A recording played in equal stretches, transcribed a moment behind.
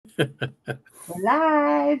We're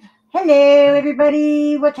live. Hello,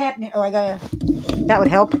 everybody. What's happening? Oh, that would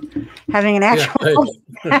help. Having an Yeah, actual,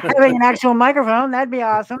 having an actual microphone. That'd be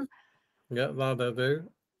awesome. yeah, that'll do.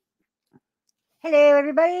 Hello,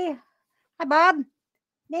 everybody. Hi, Bob.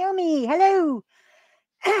 Naomi. Hello.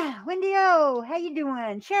 Wendy O. How you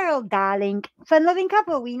doing? Cheryl, darling. Fun-loving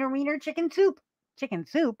couple. Wiener, chicken soup. Chicken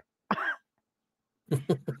soup.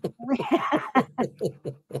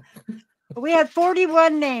 We had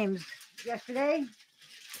 41 names yesterday.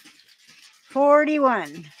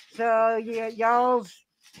 41. So y'all's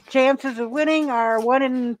chances of winning are 1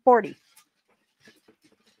 in 40.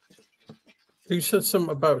 Who said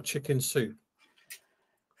something about chicken soup?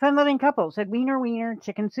 Fun-loving couple said wiener,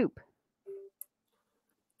 chicken soup.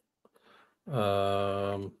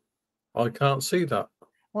 I can't see that.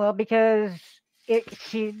 Well, because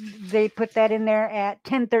they put that in there at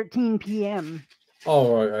 10:13 p.m.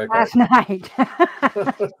 Oh, right, okay. last night.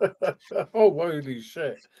 Oh, holy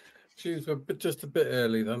shit! She was just a bit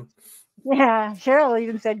early then. Yeah, Cheryl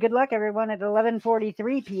even said, "Good luck, everyone," at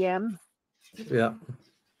 11:43 p.m. Yeah.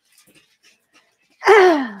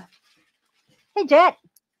 Hey, Jet.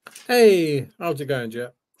 Hey, how's it going,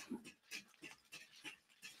 Jet?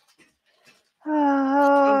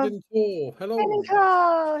 Standing tall. Hello. Standing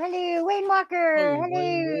tall. Hello, Wayne Walker. Hi,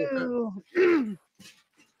 Hello. Wayne Walker.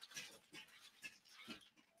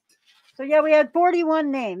 So yeah, we had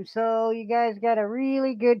 41 names. So you guys got a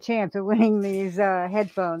really good chance of winning these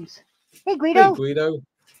headphones. Hey, Guido. Hey, Guido.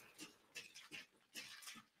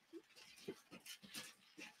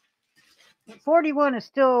 41 is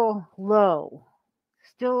still low.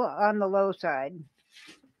 Still on the low side.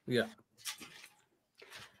 Yeah.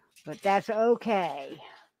 But that's okay.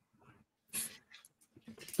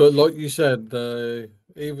 But like you said,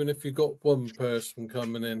 even if you got one person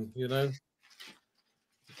coming in, you know.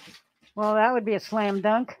 Well, that would be a slam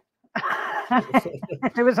dunk.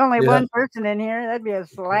 If there was only one person in here, that'd be a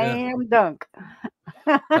slam dunk.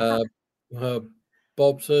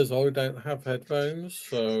 Bob says I don't have headphones,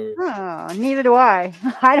 so neither do I.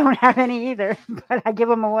 I don't have any either, but I give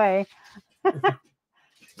them away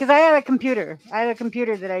because I have a computer. I have a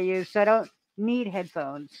computer that I use, so I don't need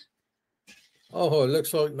headphones. Oh, it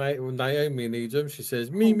looks like Naomi needs them. She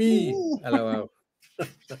says, "Me, LOL."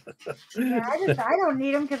 Yeah, I don't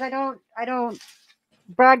need them because I don't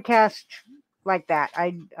broadcast like that.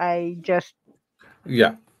 I just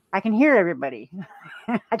I can hear everybody.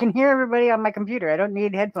 I can hear everybody on my computer. I don't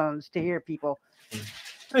need headphones to hear people.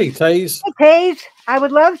 Hey, Taze. Hey, Taze. I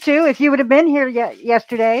would love to if you would have been here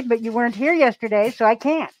yesterday, but you weren't here yesterday, so I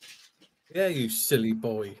can't. Yeah, you silly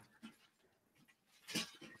boy.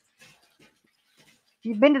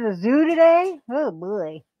 You've been to the zoo today? Oh,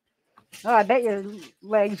 boy. Oh, I bet your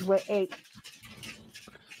legs would ache.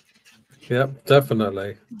 Yep,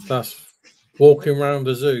 definitely. That's walking around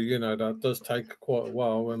the zoo, you know, that does take quite a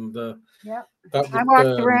while. And yep. That would, I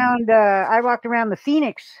walked around the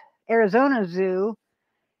Phoenix, Arizona zoo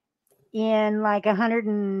in like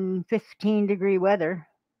 115-degree weather.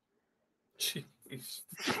 Jeez.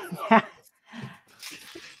 Yeah.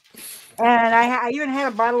 And I even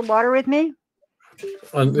had a bottle of water with me.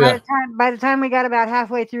 And by the time we got about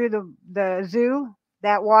halfway through the zoo,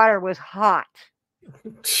 that water was hot.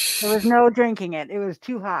 There was no drinking it. It was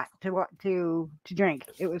too hot to drink.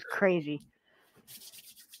 It was crazy.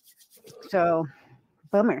 So,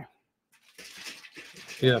 bummer.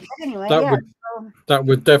 Yeah. But anyway, that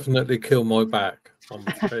would definitely kill my back.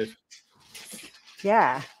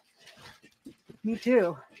 Yeah. Me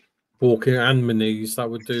too. Walking and my knees, that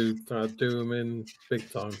would do them in big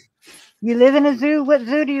time. You live in a zoo? What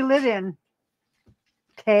zoo do you live in?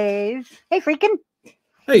 Taze. Hey, Freakin'.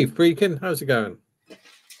 Hey, Freakin'. How's it going?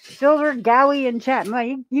 Silver, Gowie, and Chat. Well,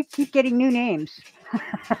 you keep getting new names.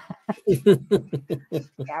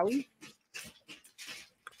 Gowie?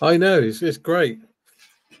 I know. It's great.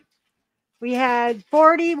 We had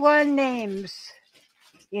 41 names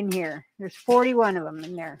in here. There's 41 of them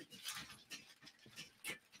in there.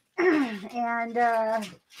 And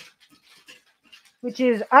which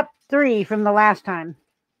is up 3 from the last time.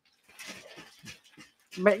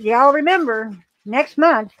 But y'all remember, next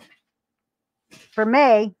month for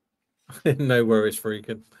May. No worries,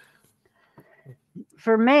 Freakin'.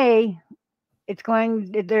 For May,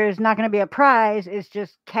 there's not going to be a prize. It's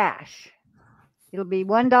just cash. It'll be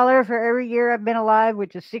 $1 for every year I've been alive,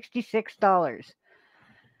 which is $66.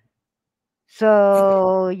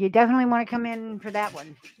 So you definitely want to come in for that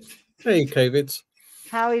one. Hey, Cavids.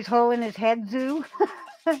 Howie's Hole in His Head Zoo.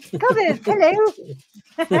 COVID,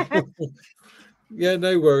 hello. Yeah,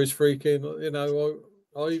 no worries, Freakin'. You know,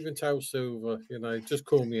 I even tell Silver, you know, just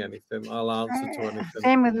call me anything. I'll answer to anything.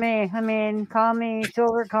 Same with me. I mean, call me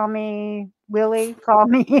Silver, call me Willie, call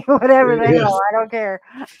me whatever the hell. I don't care.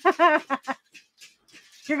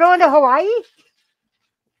 You're going to Hawaii?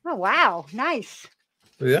 Oh, wow. Nice.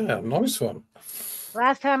 Yeah, nice one.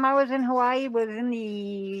 Last time I was in Hawaii was in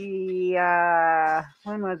the,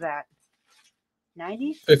 when was that?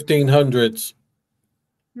 90s? 1500s.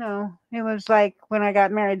 No, it was like when I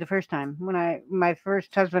got married the first time. When my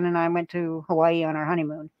first husband and I went to Hawaii on our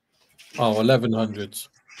honeymoon. Oh, 1100s.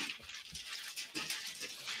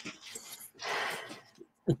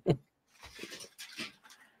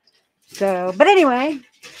 So, but anyway,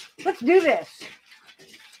 let's do this.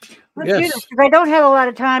 Let's do Yes. this because I don't have a lot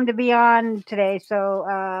of time to be on today. So,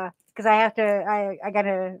 because I got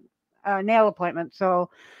a nail appointment, so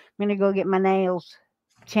I'm gonna go get my nails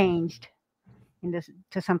changed into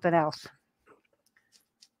to something else.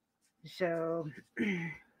 So,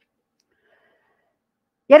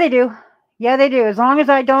 yeah, they do. Yeah, they do. As long as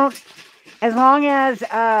I don't, as long as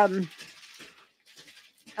I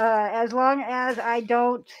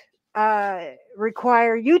don't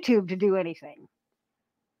require YouTube to do anything.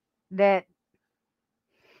 That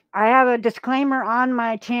I have a disclaimer on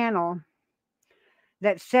my channel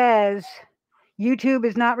that says YouTube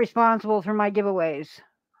is not responsible for my giveaways.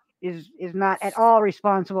 Is not at all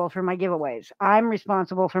responsible for my giveaways. I'm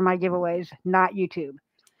responsible for my giveaways, not YouTube.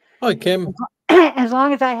 Hi, Kim. As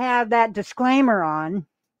long as I have that disclaimer on,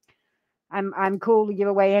 I'm cool to give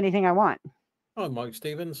away anything I want. Hi, Mike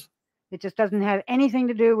Stevens. It just doesn't have anything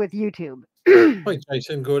to do with YouTube. Hi,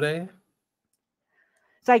 Jason Goodare.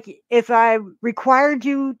 It's like if I required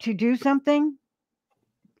you to do something,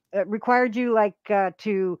 required you like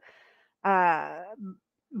to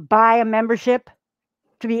buy a membership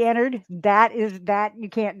to be entered, that you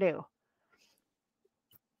can't do.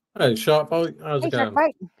 Hey, Sharkbite, how's it going?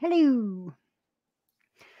 Sharkbite, hello.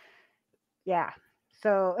 Yeah.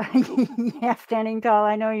 So, yeah, standing tall.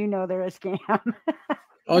 I know you know they're a scam. Hi,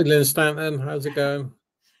 Lynn Stanton. How's it going?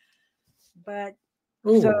 But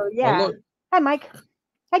ooh, so yeah. Hi, Mike.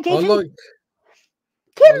 Hi, Jason.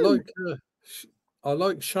 I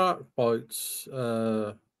like Sharkbite's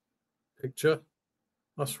picture.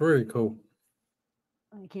 That's really cool.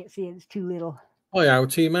 I can't see it. It's too little. Hi,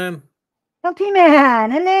 LT Man. LT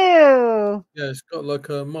Man, hello. Yeah, it's got like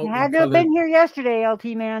a multi-colored. I had to have been here yesterday,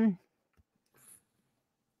 LT Man.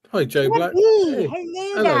 Hi, Joe Black. Hey,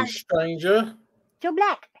 hello, stranger. Joe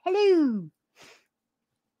Black, hello.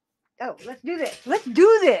 Oh, let's do this. Let's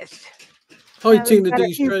do this. Hi, Tina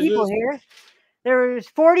D's Treasures. People here. There's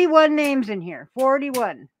 41 names in here.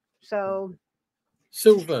 41. So.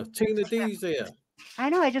 Silver, Tina D's here. I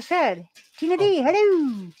know, I just said. Tina D,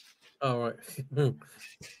 hello. All right.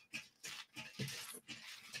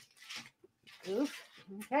 Oof.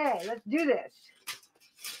 Okay, let's do this.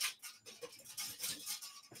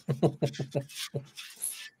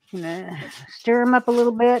 Stir them up a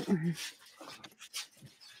little bit.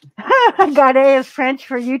 Gaudet is French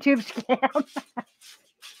for YouTube scam.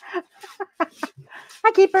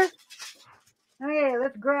 Hi, Keeper. Okay,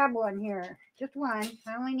 let's grab one here. Just one.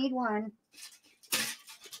 I only need one.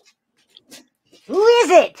 Who is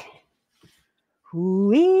it?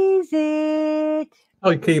 Who is it?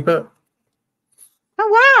 Hi, Keeper. Oh,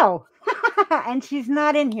 wow. And she's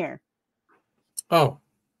not in here. Oh,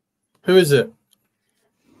 who is it?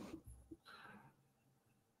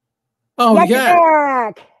 Oh,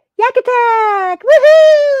 Yak-Attack! Yak-Attack!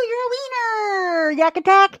 Woohoo! You're a wiener!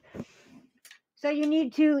 Yak-Attack! So you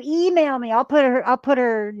need to email me. I'll put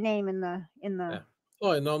her name in the. Yeah.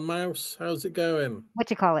 Hi, Non-Mouse. How's it going? What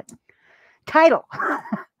you call it? Title.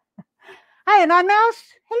 Hi, Non-Mouse.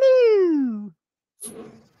 Hello.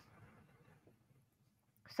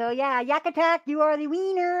 So yeah, Yak-Attack, you are the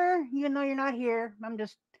wiener, even though you're not here. I'm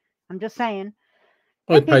just saying.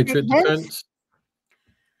 Hi, Patriot Defense.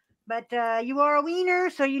 But you are a wiener,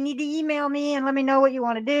 so you need to email me and let me know what you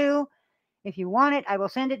want to do. If you want it, I will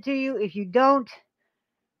send it to you. If you don't,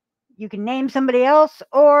 you can name somebody else,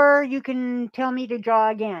 or you can tell me to draw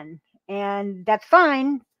again. And that's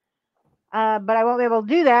fine. But I won't be able to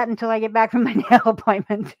do that until I get back from my nail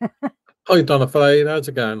appointment. Hi, Donna Flay. How's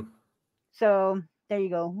it going? So there you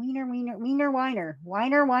go. Weiner,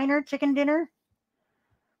 chicken dinner.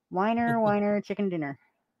 Weiner, chicken dinner.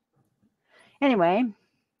 Anyway.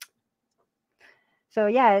 So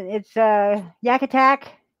yeah, it's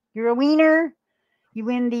Yak-Attack. You're a wiener. You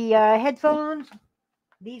win the headphones.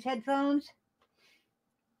 These headphones.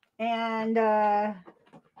 And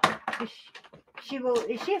is she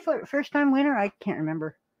a first time winner? I can't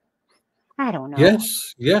remember. I don't know.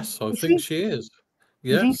 Yes, I think she is.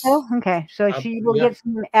 Yes. You think so? Okay, so she will get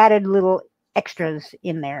some added little extras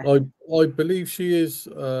in there. I believe she is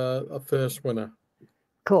a first winner.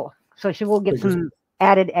 Cool. So she will get some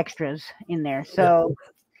added extras in there. So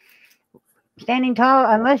standing tall,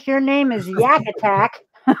 unless your name is Yak-Attack.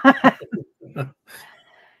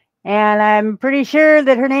 And I'm pretty sure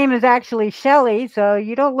that her name is actually Shelly, so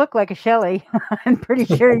you don't look like a Shelly. I'm pretty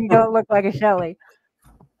sure you don't look like a Shelly.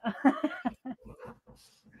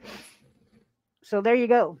 So there you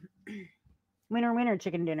go. Winner, winner,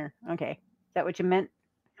 chicken dinner. Okay. Is that what you meant?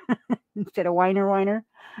 Instead of Weiner, Weiner?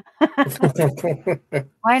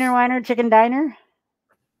 Weiner, Weiner, chicken diner?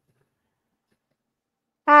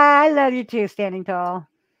 I love you too, standing tall.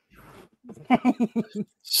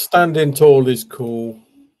 Standing tall is cool.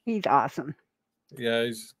 He's awesome. Yeah,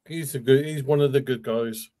 he's one of the good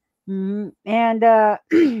guys. Mm-hmm. And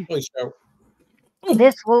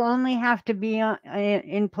this will only have to be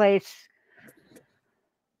in place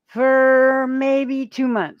for maybe 2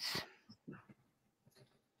 months.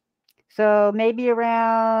 So maybe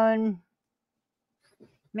around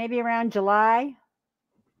July,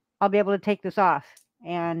 I'll be able to take this off.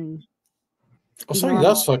 And I think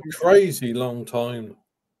that's a crazy long time.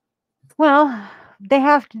 Well, they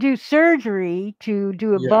have to do surgery to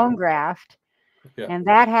do a bone graft, and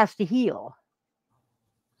that has to heal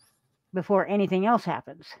before anything else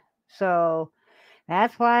happens. So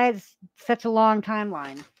that's why it's such a long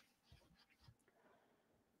timeline.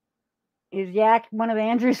 Is Yak one of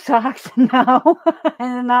Andrew's socks? No,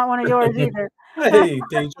 and not one of yours either. Hey,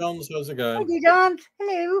 D. Johns, how's it going? Hey, D. Johns,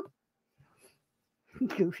 hello.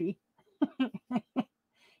 Goofy.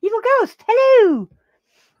 Evil ghost, hello.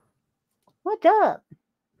 What's up?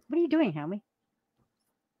 What are you doing, Helmy?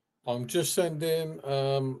 I'm just sending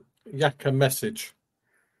Yak a message.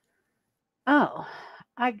 Oh,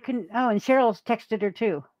 I can. Oh, and Cheryl's texted her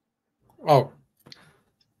too. Oh,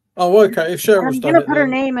 okay. If Cheryl's done it, I'm gonna put her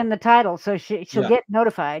name in the title, so she'll get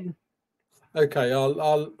notified. Okay,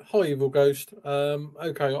 I'll hi Evil Ghost.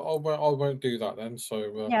 Okay, I won't do that then.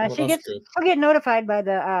 So yeah, she'll get notified by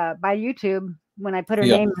the by YouTube when I put her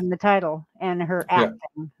name in the title and her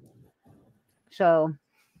thing. So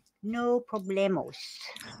no problemos.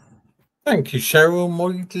 Thank you, Cheryl,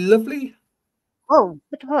 my lovely. Oh,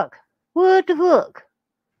 what the fuck? What the fuck?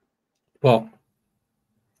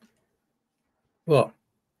 What?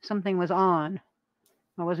 Something was on.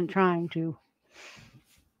 I wasn't trying to.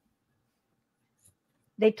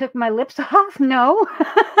 They took my lips off? No.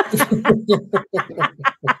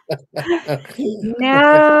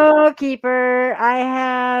 No, Keeper. I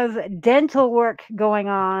have dental work going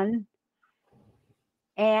on.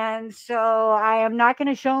 And so I am not going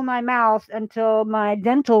to show my mouth until my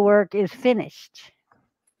dental work is finished.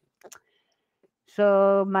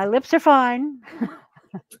 So my lips are fine,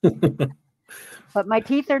 but my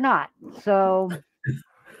teeth are not. So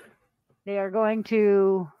they are going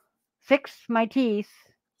to fix my teeth.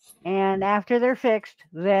 And after they're fixed,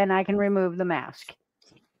 then I can remove the mask.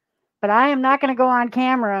 But I am not going to go on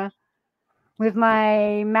camera with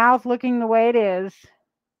my mouth looking the way it is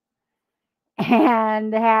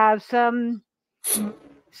and have some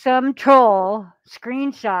troll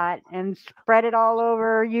screenshot and spread it all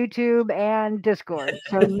over YouTube and Discord.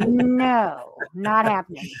 So no, not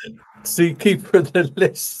happening. See, keep the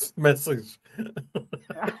list message.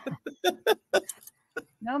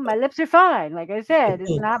 No, my lips are fine. Like I said,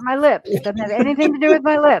 it's not my lips. It doesn't have anything to do with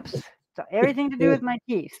my lips. It's everything to do with my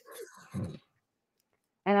teeth.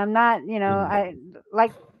 And I'm not, I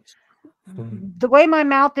like the way my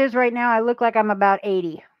mouth is right now. I look like I'm about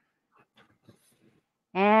 80.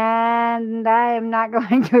 And I am not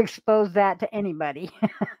going to expose that to anybody.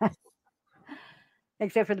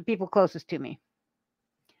 Except for the people closest to me.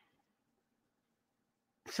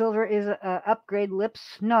 Silver is upgrade lips.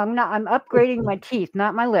 No, I'm not. I'm upgrading my teeth,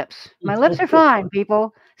 not my lips. My lips are fine,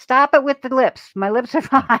 people. Stop it with the lips. My lips are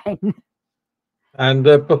fine. And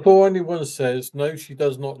before anyone says, no, she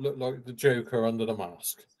does not look like the Joker under the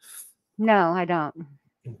mask. No, I don't.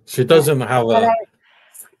 She doesn't have a...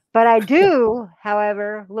 But I do,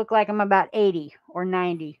 however, look like I'm about 80 or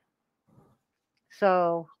 90.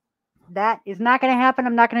 So that is not going to happen.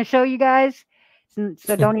 I'm not going to show you guys.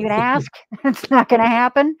 So don't even ask. It's not going to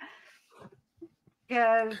happen.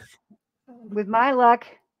 Because with my luck,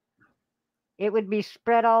 it would be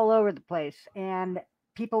spread all over the place. And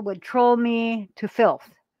people would troll me to filth.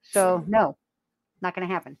 So no, not going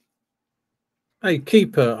to happen. Hey,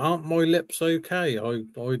 Keeper, aren't my lips okay? I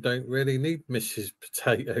don't really need Mrs.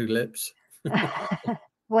 Potato Lips.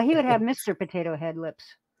 Well, he would have Mr. Potato Head lips.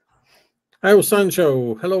 El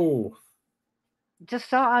Sancho, hello. Just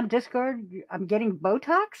saw on Discord, I'm getting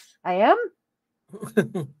Botox. I am?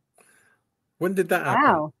 When did that happen?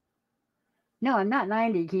 Wow. No, I'm not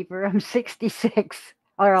 90, Keeper. I'm 66,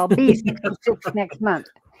 or I'll be 66 next month.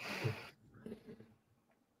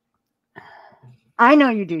 I know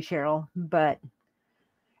you do, Cheryl,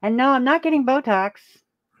 and no, I'm not getting Botox.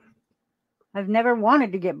 I've never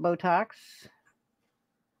wanted to get Botox.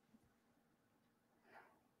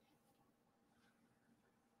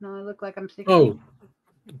 No, I look like I'm 60. Oh,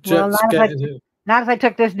 well, not if I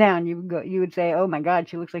took this down. You would say, "Oh my God,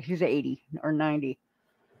 she looks like she's 80 or 90."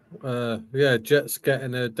 Yeah, Jet's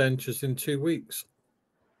getting her dentures in 2 weeks.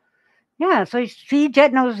 Yeah, so see,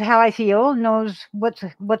 Jet knows how I feel, knows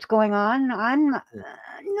what's going on. I'm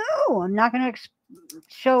not going to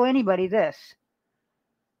show anybody this.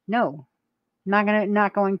 No, not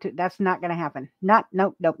going to. That's not going to happen.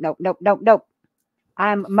 Nope.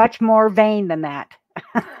 I'm much more vain than that.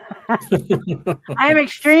 I'm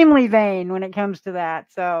extremely vain when it comes to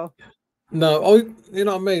that. So no, you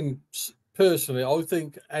know what I mean. Personally, I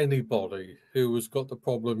think anybody who has got the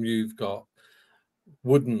problem you've got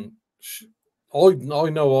wouldn't. I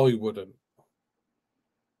know I wouldn't.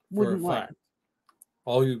 For a fact,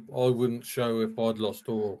 I wouldn't show if I'd lost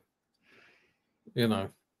all. You know,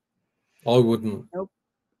 I wouldn't. Nope,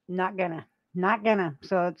 not gonna.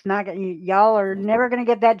 So it's not gonna. Y'all are never gonna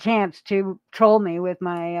get that chance to troll me with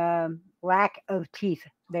my lack of teeth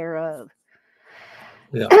thereof.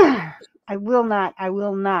 Yeah. I will not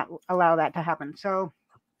allow that to happen. So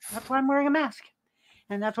that's why I'm wearing a mask.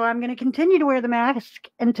 And that's why I'm going to continue to wear the mask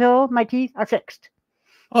until my teeth are fixed.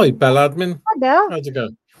 Hi, Bell Admin. Hi, Bell. How's it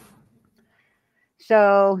going?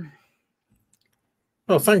 So.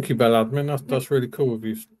 Oh, thank you, Bell Admin. That's really cool of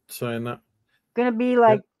you saying that. Going to be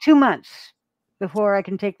like 2 months before I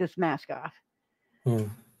can take this mask off.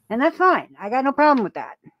 And that's fine. I got no problem with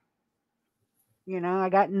that. I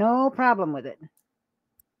got no problem with it.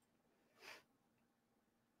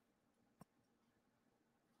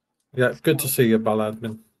 Yeah, good to see you, Bell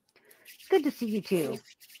Admin. Good to see you too.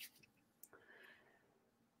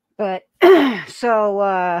 But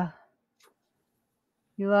so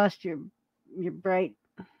you lost your bright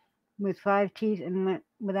with 5 teeth and went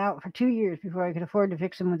without for 2 years before I could afford to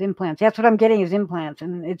fix them with implants. That's what I'm getting is implants,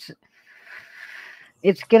 and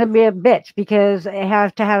it's gonna be a bitch because I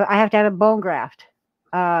have to have a bone graft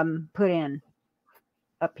put in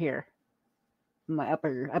up here, my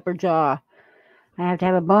upper jaw. I have to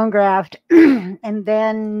have a bone graft, and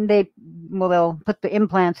then they'll put the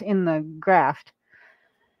implants in the graft.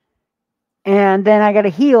 And then I got to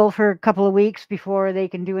heal for a couple of weeks before they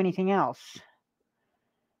can do anything else.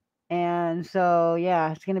 And so,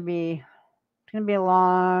 yeah, it's gonna be a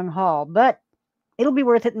long haul, but it'll be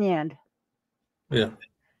worth it in the end. Yeah.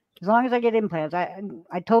 As long as I get implants.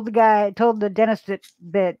 I told the dentist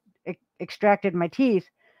that extracted my teeth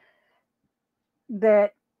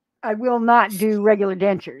that I will not do regular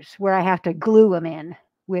dentures where I have to glue them in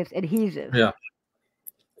with adhesive. Yeah.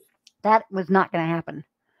 That was not going to happen.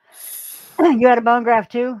 You had a bone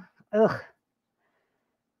graft too? Ugh.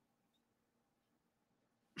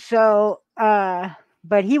 So,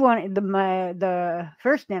 but he wanted the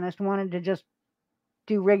first dentist wanted to just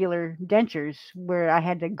do regular dentures where I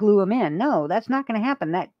had to glue them in. No, that's not going to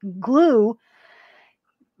happen. That glue,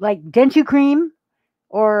 like Dentu-Cream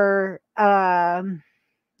or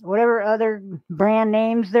whatever other brand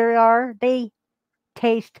names there are, they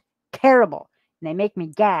taste terrible and they make me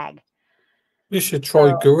gag. You should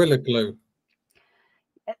try Gorilla Glue.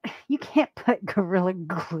 You can't put Gorilla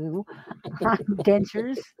Glue on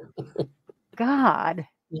dentures. God.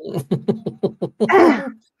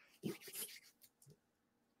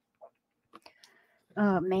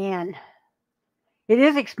 Oh, man. It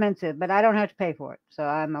is expensive, but I don't have to pay for it, so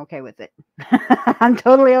I'm okay with it. I'm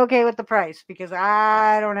totally okay with the price because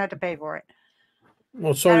I don't have to pay for it.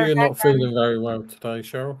 Well, sorry you're not feeling very well today,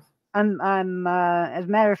 Cheryl. I'm as a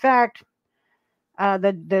matter of fact,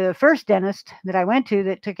 the first dentist that I went to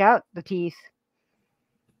that took out the teeth,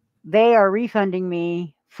 they are refunding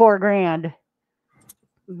me $4,000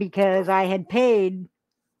 because I had paid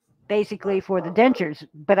basically for the dentures,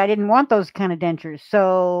 but I didn't want those kind of dentures.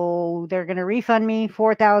 So they're going to refund me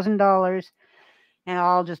 $4,000 and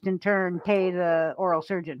I'll just in turn pay the oral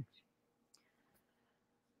surgeon.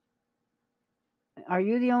 Are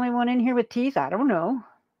you the only one in here with teeth? I don't know.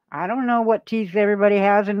 I don't know what teeth everybody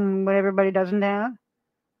has and what everybody doesn't have.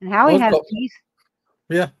 And Howie has teeth.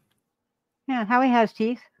 Yeah. Yeah, Howie has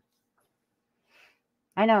teeth.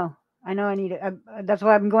 I know I need it. That's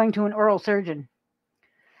why I'm going to an oral surgeon.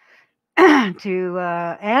 And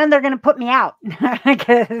they're going to put me out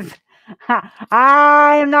because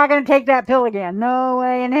I am not going to take that pill again. No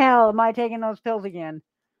way in hell am I taking those pills again.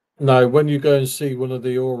 No, when you go and see one of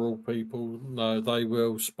the oral people, no, they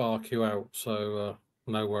will spark you out. So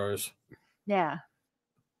no worries. Yeah.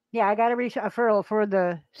 Yeah, I got a referral for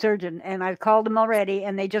the surgeon, and I've called them already,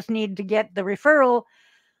 and they just need to get the referral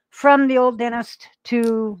from the old dentist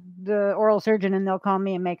to the oral surgeon, and they'll call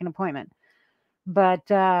me and make an appointment.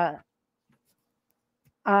 But I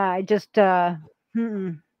just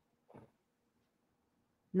nothing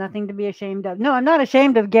to be ashamed of. No, I'm not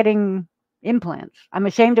ashamed of getting implants. I'm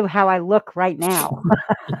ashamed of how I look right now.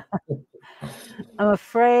 I'm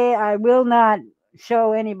afraid I will not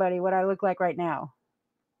show anybody what I look like right now.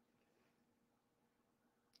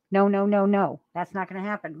 No, no, no, no. That's not going to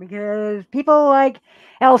happen because people like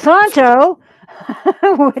El Sancho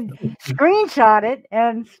would screenshot it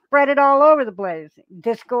and spread it all over the place.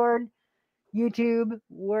 Discord, YouTube,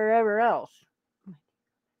 wherever else.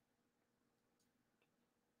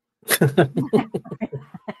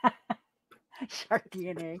 Shark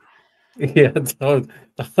DNA. Yeah, that's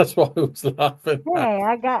why I was laughing. Hey,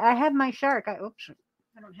 I have my shark. Oops,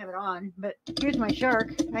 I don't have it on, but here's my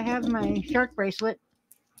shark. I have my shark bracelet.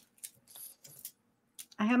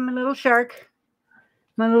 I have my little shark.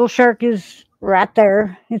 My little shark is right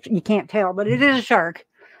there. You can't tell, but it is a shark.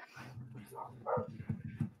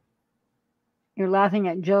 You're laughing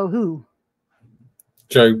at Joe who?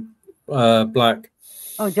 Joe Black.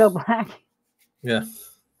 Oh, Joe Black. Yeah.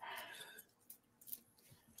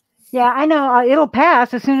 Yeah, I know. It'll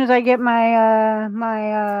pass as soon as I get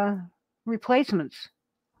my replacements.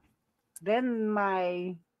 Then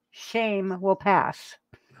my shame will pass.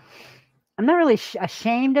 I'm not really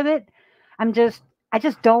ashamed of it. I just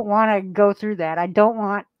don't want to go through that. I don't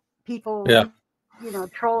want people,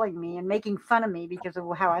 trolling me and making fun of me because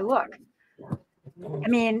of how I look. I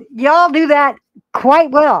mean, y'all do that quite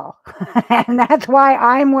well, and that's why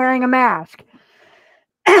I'm wearing a mask.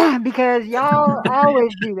 Because y'all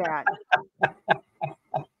always do that.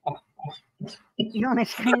 You want to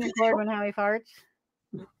screen record when Howie farts?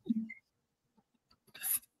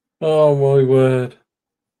 Oh my word.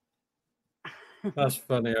 That's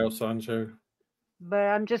funny, El Sancho. But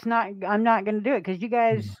I'm not going to do it because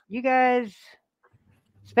you guys,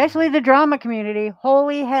 especially the drama community,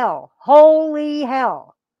 holy hell.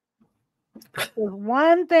 If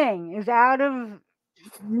one thing is out of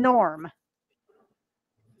norm,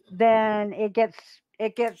 then it gets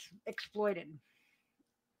exploited.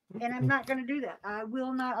 And I'm not going to do that. I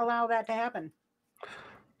will not allow that to happen.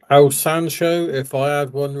 El Sancho, if I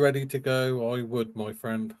had one ready to go, I would, my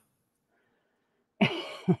friend.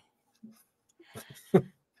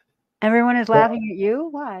 Everyone is laughing at you?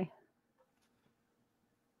 Why?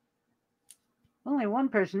 Only one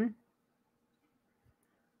person.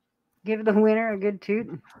 Give the winner a good toot.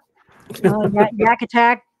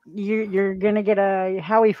 Yak-Attack, you're going to get a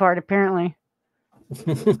Howie fart, apparently.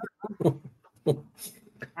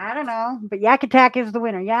 I don't know, but Yak-Attack is the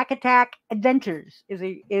winner. Yak-Attack Adventures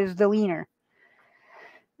is the winner.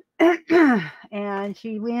 And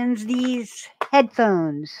she wins these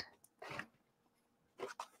headphones.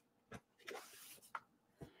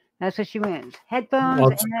 That's what she wins.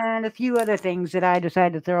 Headphones and a few other things that I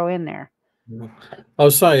decided to throw in there.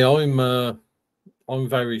 I'll say I'm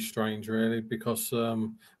very strange, really, because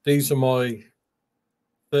these are my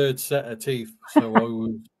third set of teeth, so I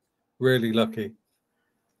was really lucky.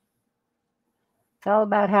 It's all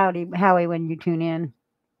about Howie when you tune in.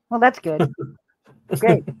 Well, that's good.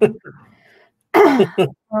 Great.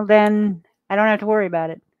 Well, then I don't have to worry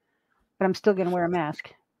about it, but I'm still going to wear a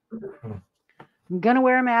mask. I'm going to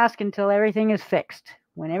wear a mask until everything is fixed.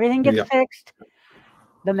 When everything gets fixed,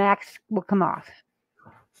 the mask will come off.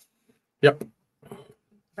 Yep.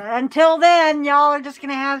 But until then, y'all are just going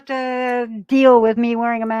to have to deal with me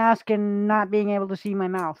wearing a mask and not being able to see my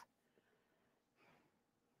mouth.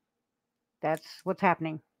 That's what's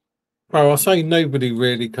happening. Well, I say nobody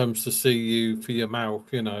really comes to see you for your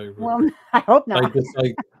mouth, you know. Well, I hope not.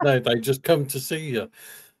 They just come to see you.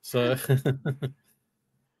 So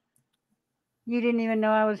you didn't even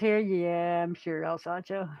know I was here? Yeah, I'm sure, El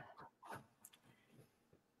Sancho.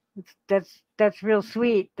 That's real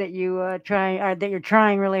sweet that you that you're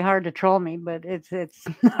trying really hard to troll me, but it's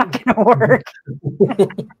not gonna work. Because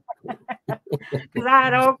I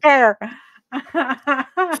don't care.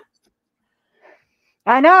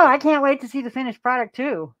 I know. I can't wait to see the finished product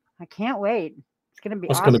too. I can't wait. It's gonna be.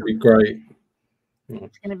 It's awesome. gonna be great.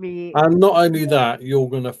 It's gonna be. And not only that, you're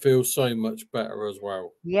gonna feel so much better as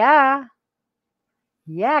well. Yeah.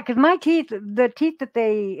 Yeah, because my teeth, the teeth that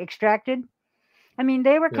they extracted, I mean,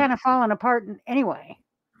 they were kind of falling apart anyway.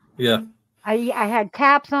 Yeah. I had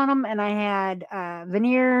caps on them, and I had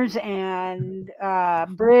veneers and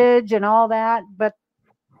bridge and all that, but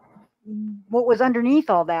what was underneath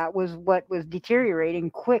all that was what was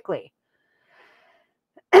deteriorating quickly.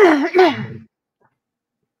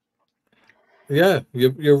 Yeah,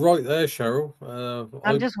 you're right there, Cheryl.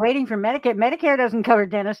 I'm just waiting for Medicare. Medicare doesn't cover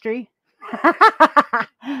dentistry.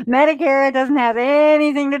 Medicare doesn't have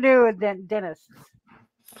anything to do with dentists.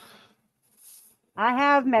 I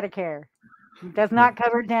have Medicare. It does not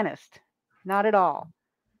cover dentist. Not at all.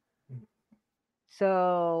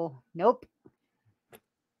 So, nope.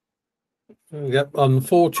 Yep,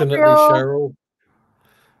 unfortunately, Cheryl.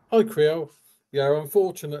 Hi, Creole. Yeah,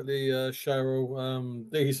 unfortunately,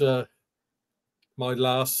 Cheryl, these are my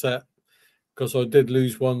last set because I did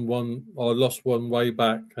lose one. I lost one way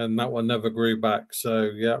back, and that one never grew back.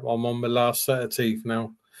 So, yeah, I'm on my last set of teeth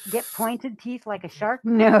now. Get pointed teeth like a shark?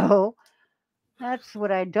 No. That's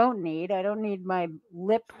what I don't need. I don't need my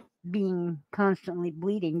lip being constantly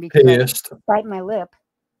bleeding because I bite my lip.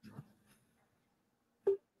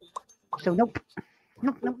 So nope.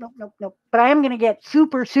 Nope. But I am going to get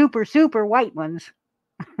super, super, super white ones.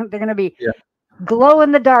 They're going to be glow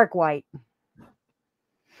in the dark white.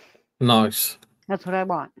 Nice. That's what I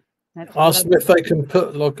want. Ask them if they can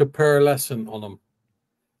put like a pearlescent on them.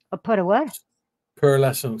 Put a what?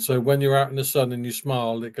 Pearlescent. So when you're out in the sun and you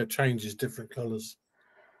smile, it changes different colors.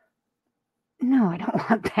 No, I don't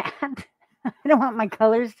want that. I don't want my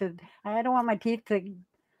colors to. I don't want my teeth to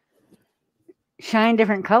shine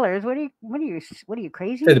different colors. What are you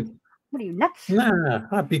crazy? What are you, nuts? Nah,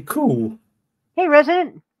 that'd be cool. Hey,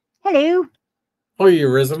 resident. Hello. Hi, you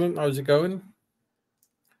resident. How's it going?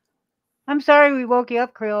 I'm sorry we woke you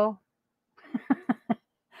up, Krill.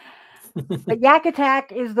 But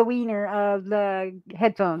Yak-Attack is the Weiner of the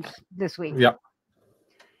headphones this week. Yeah.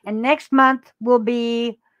 And next month will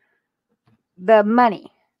be the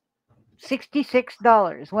money. $66.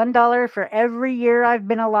 $1 for every year I've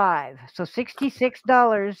been alive. So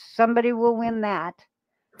 $66. Somebody will win that.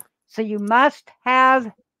 So you must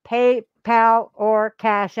have PayPal or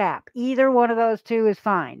Cash App. Either one of those two is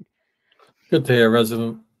fine. Good to hear,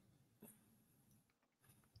 resident.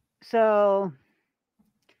 So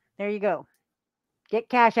there you go. Get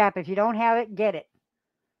Cash App. If you don't have it, get it.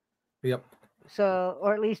 Yep. So,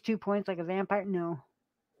 or at least 2 points like a vampire. No.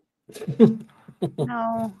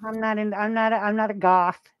 No, I'm not a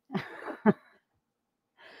goth.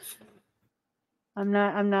 I'm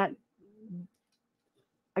not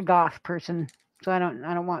a goth person. So I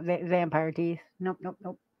don't want vampire teeth. Nope.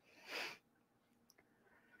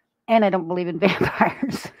 And I don't believe in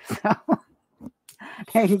vampires. So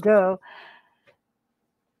there you go.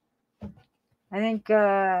 I think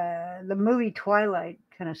the movie Twilight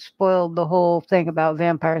kind of spoiled the whole thing about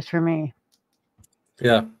vampires for me.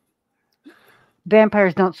 Yeah.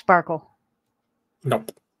 Vampires don't sparkle.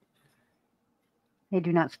 Nope. They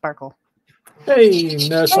do not sparkle. Hey,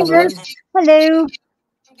 nurse on the room. Hello.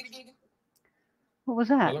 What was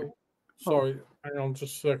that? Hello. Sorry, hang on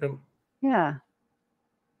just a second. Yeah.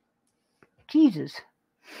 Jesus.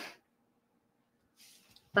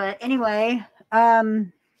 But anyway,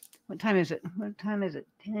 what time is it?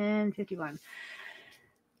 10:51.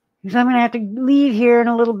 Because I'm going to have to leave here in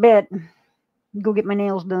a little bit. Go get my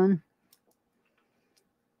nails done.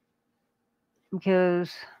 Because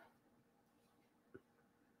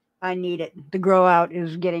I need it. The grow out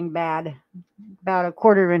is getting bad. About a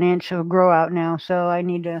quarter of an inch of grow out now. So I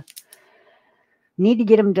need to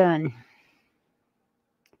get them done.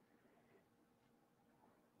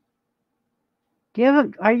 Do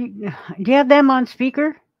you have them on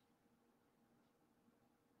speaker?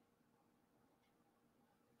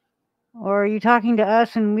 Or are you talking to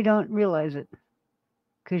us and we don't realize it?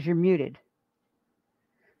 Because you're muted.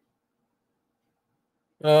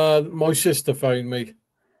 My sister phoned me.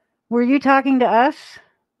 Were you talking to us?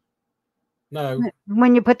 No.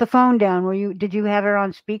 When you put the phone down, did you have her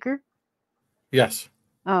on speaker? Yes.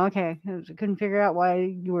 Oh, okay. I couldn't figure out why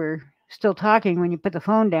you were still talking when you put the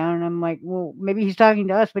phone down. And I'm like, well, maybe he's talking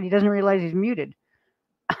to us, but he doesn't realize he's muted.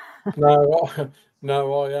 No, I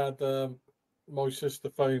had my sister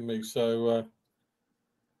phone me, so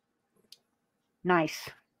nice.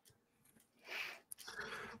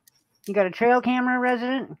 You got a trail camera,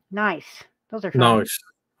 resident? Nice. Those are fun. Nice.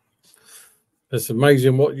 It's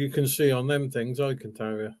amazing what you can see on them things, I can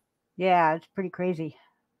tell you. Yeah, it's pretty crazy.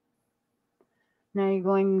 Now you're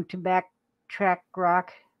going to Track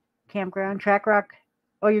Rock Campground.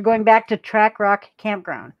 Oh, you're going back to Track Rock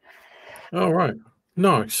Campground. All right.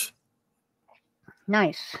 Nice.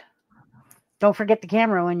 Nice. Don't forget the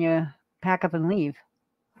camera when you pack up and leave.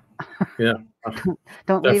 Yeah.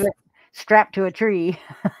 Don't leave it strapped to a tree.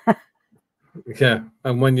 Yeah.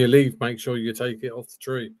 And when you leave, make sure you take it off the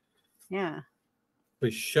tree. Yeah.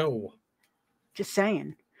 For sure. Just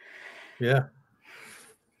saying. Yeah.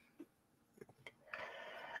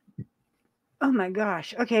 Oh my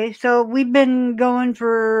gosh. Okay, so we've been going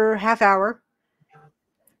for half hour.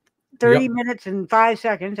 30 minutes and 5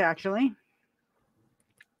 seconds, actually.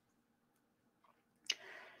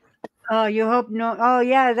 Oh, you hope no. Oh,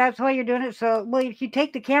 yeah, that's why you're doing it. So, well, if you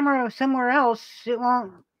take the camera somewhere else, it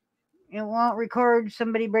won't record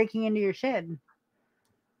somebody breaking into your shed.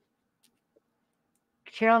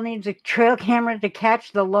 Cheryl needs a trail camera to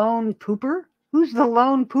catch the lone pooper. Who's the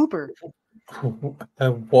lone pooper?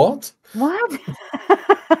 What? What?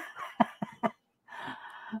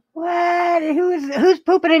 What? Who's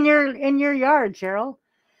pooping in your yard, Cheryl?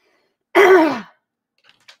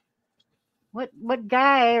 What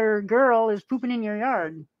guy or girl is pooping in your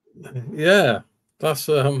yard? Yeah, that's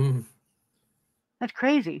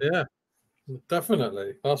crazy. Yeah,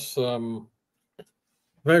 definitely. That's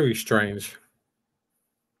very strange.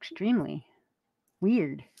 Extremely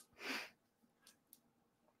weird.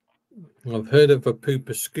 I've heard of a pooper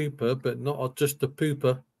scooper, but not just a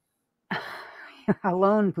pooper. A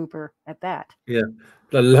lone pooper at that. Yeah,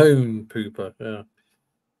 the lone pooper. Yeah.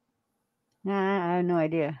 Nah, I have no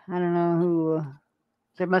idea. I don't know who.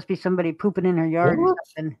 There must be somebody pooping in her yard or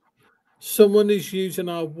something. Someone is using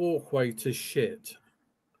our walkway to shit.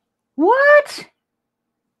 What?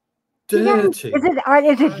 Dirty. Is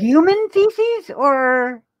it human feces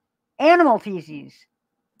or animal feces?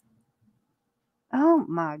 Oh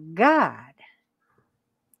my God.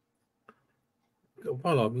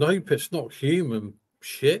 Well, I hope it's not human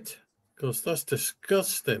shit, because that's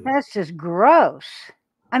disgusting. That's just gross.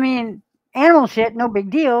 I mean, animal shit, no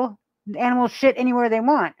big deal. Animals shit anywhere they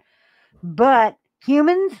want. But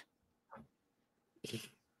humans?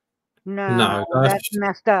 No, that's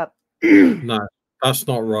messed up. No, that's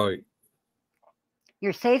not right.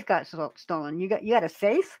 Your safe got stolen. You got a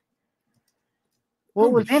safe?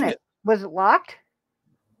 What was in it? Was it locked?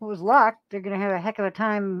 If it was locked, they're going to have a heck of a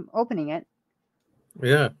time opening it.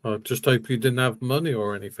 Yeah, I just hope you didn't have money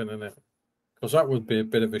or anything in it, because that would be a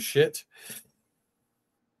bit of a shit.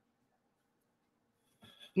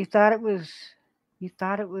 You thought it was.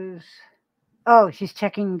 Oh, she's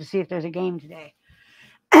checking to see if there's a game today.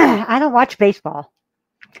 I don't watch baseball.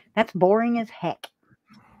 That's boring as heck.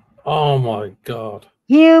 Oh my God.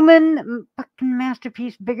 Human fucking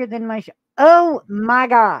masterpiece bigger than my shoe. Oh my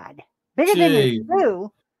God. Bigger than your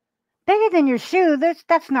shoe? Bigger than your shoe?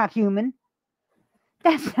 That's not human.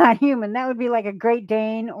 That's not human. That would be like a Great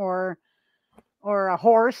Dane or a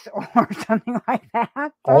horse or something like that. I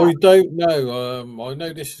don't know. I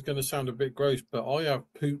know this is going to sound a bit gross, but I have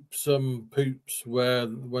some poops where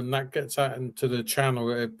when that gets out into the channel,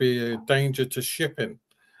 it'd be a danger to shipping.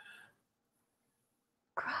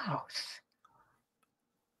 Gross.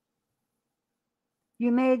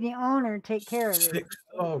 You made the owner take care of it. 6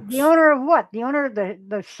 dogs. The owner of what? The owner of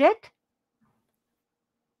the shit?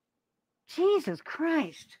 Jesus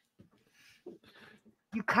Christ.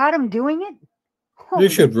 You caught him doing it? Holy you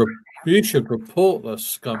should report this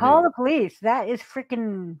scummy. Call the police. That is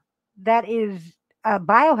a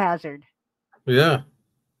biohazard. Yeah.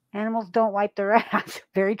 Animals don't wipe their ass.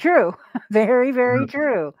 Very true. Very, very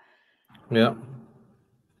true. Yeah.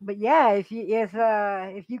 But yeah, if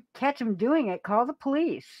you catch them doing it, call the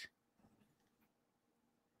police.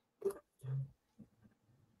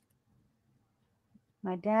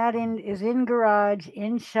 My dad is in garage,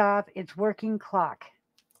 in shop. It's working clock.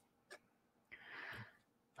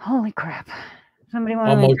 Holy crap! Somebody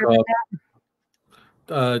want to interpret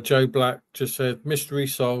that? Joe Black just said mystery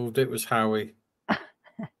solved. It was Howie.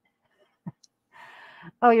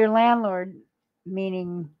 Oh, your landlord,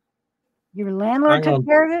 meaning your landlord took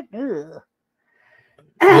care of it? Ugh.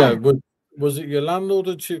 Yeah, was it your landlord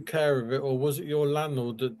that took care of it, or was it your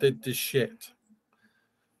landlord that did this shit?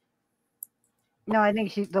 No, I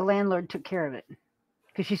think the landlord took care of it,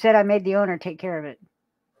 because she said I made the owner take care of it.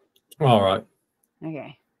 All right.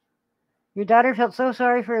 Okay. Your daughter felt so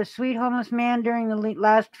sorry for a sweet homeless man during the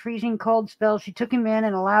last freezing cold spell. She took him in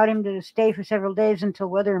and allowed him to stay for several days until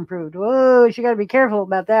weather improved. Whoa, she got to be careful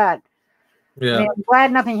about that. Yeah. I mean, I'm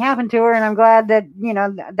glad nothing happened to her, and I'm glad that,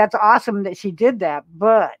 that's awesome that she did that,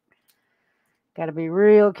 but got to be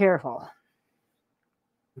real careful.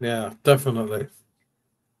 Yeah, definitely.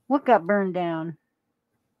 What got burned down?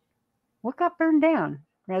 What got burned down,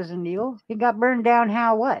 Resident Evil? It got burned down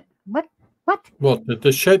how? What? What, did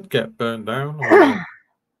the shed get burned down? Or...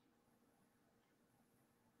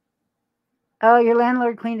 Oh, your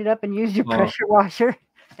landlord cleaned it up and used your pressure washer?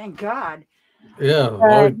 Thank God.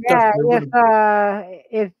 Yeah.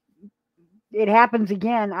 If it happens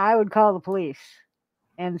again, I would call the police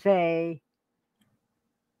and say,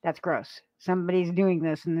 that's gross. Somebody's doing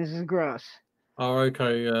this, and this is gross. Oh,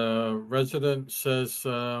 okay. Resident says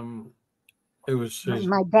it was his...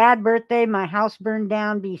 my dad's birthday. My house burned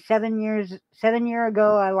down. Be 7 years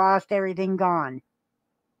ago. I lost everything. Gone.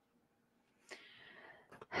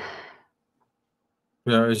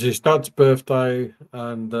 Yeah, it was his dad's birthday,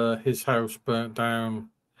 and his house burnt down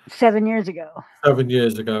 7 years ago. 7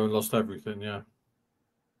 years ago, and lost everything. Yeah.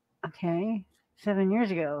 Okay, 7 years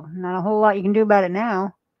ago. Not a whole lot you can do about it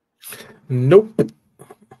now. Nope.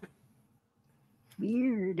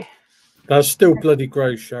 Weird. That's still bloody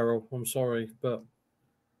gross, Cheryl. I'm sorry, but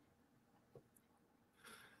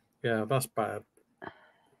yeah, that's bad.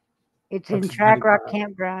 It's in Track Rock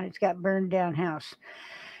Campground. It's got burned down house.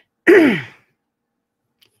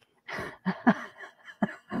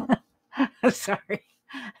 Sorry.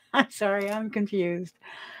 I'm sorry. I'm confused.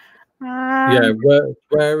 Yeah,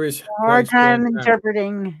 where is hard time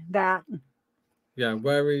interpreting that? Yeah,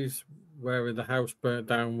 where the house burnt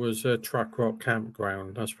down was a Track Rock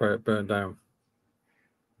Campground. That's where it burned down.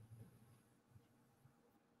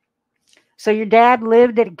 So your dad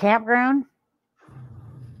lived at a campground?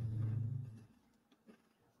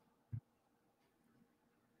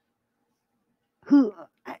 Who?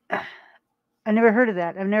 I never heard of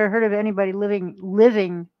that. I've never heard of anybody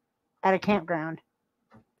living at a campground.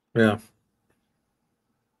 Yeah.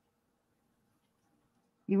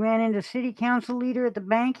 You ran into city council leader at the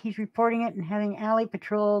bank. He's reporting it and having alley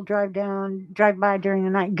patrol drive by during the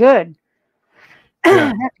night. Good.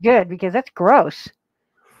 Yeah. That's good because that's gross.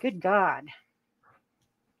 Good God.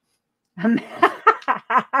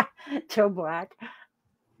 Joe Black.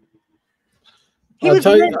 He was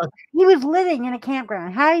living in a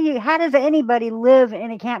campground. How does anybody live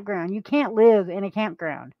in a campground? You can't live in a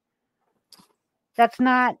campground. That's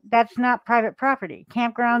not private property.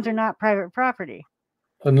 Campgrounds are not private property.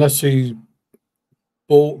 Unless he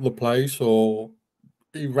bought the place or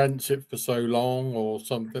he rents it for so long or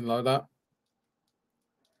something like that.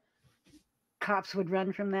 Cops would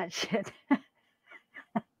run from that shit.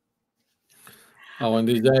 Oh, and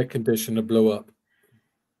his air conditioner blew up.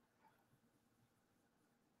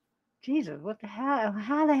 Jesus, what the hell?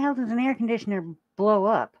 How the hell does an air conditioner blow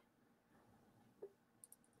up?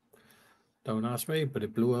 Don't ask me, but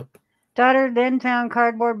it blew up. Daughter then found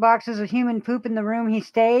cardboard boxes of human poop in the room he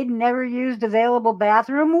stayed. Never used available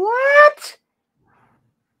bathroom. What?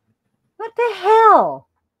 What the hell?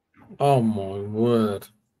 Oh my word.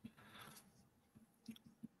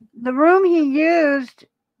 The room he used,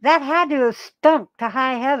 that had to have stunk to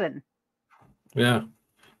high heaven. Yeah,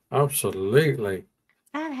 absolutely.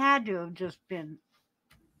 That had to have just been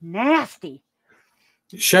nasty.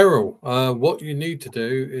 Cheryl, what you need to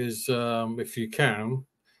do is, if you can,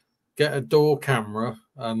 get a door camera,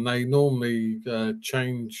 and they normally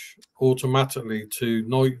change automatically to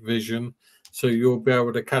night vision, so you'll be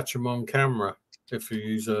able to catch them on camera if you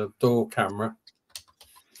use a door camera.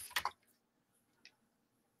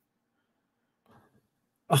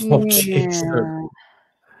 Oh, Jesus.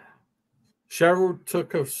 Cheryl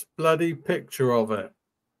took a bloody picture of it.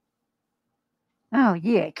 Oh,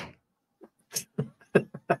 yuck.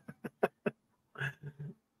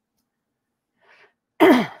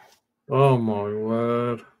 Oh, my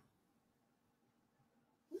word.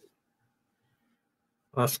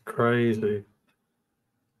 That's crazy.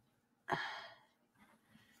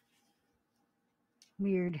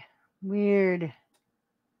 Weird.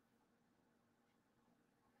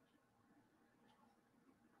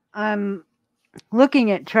 I'm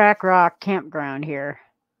looking at Track Rock Campground here.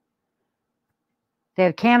 They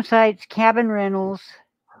have campsites, cabin rentals,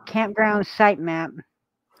 campground site map,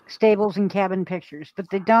 stables, and cabin pictures,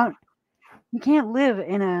 but you can't live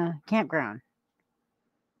in a campground.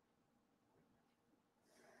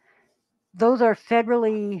 Those are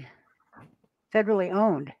federally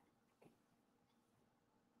owned.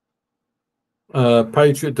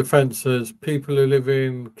 Patriot Defense says people who live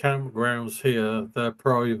in campgrounds here, they're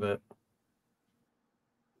private.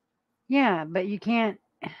 Yeah, but you can't.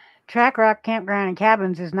 Track Rock Campground and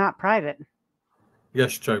Cabins is not private.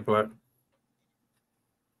 Yes, Joe Black.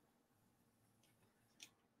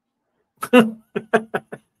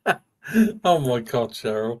 Oh my God,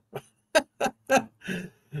 Cheryl.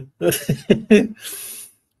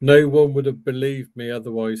 No one would have believed me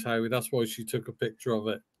otherwise, Howie. That's why she took a picture of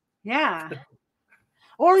it. Yeah.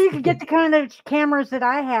 Or you could get the kind of cameras that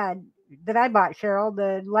I bought, Cheryl,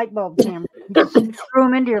 the light bulb camera. You just screw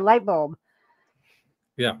them into your light bulb.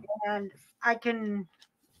 Yeah. And I can,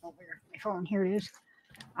 where's my phone? Here it is.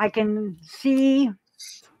 I can see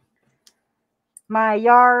my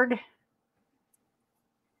yard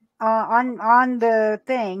on the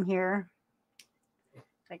thing here.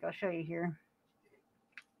 Like, I'll show you here.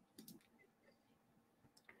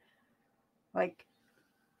 Like,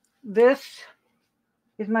 this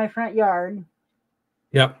is my front yard.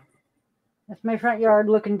 Yep. That's my front yard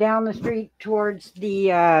looking down the street towards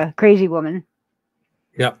the crazy woman.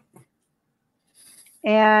 Yep.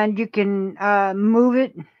 And you can move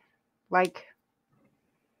it like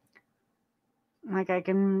I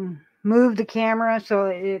can move the camera so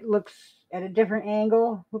it looks at a different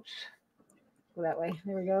angle. Oops. Go that way.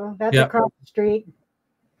 There we go. That's across the street.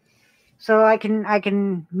 So I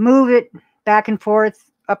can move it back and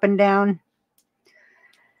forth, up and down.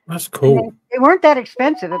 That's cool. They weren't that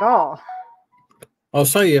expensive at all. I'll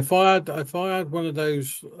say if I had one of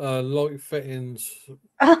those light fittings,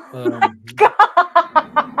 God.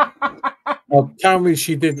 oh, tell me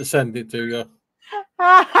she didn't send it to you.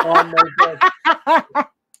 Oh my God.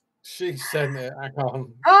 She sent it. I can't.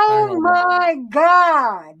 Oh my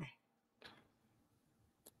God.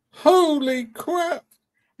 Holy crap.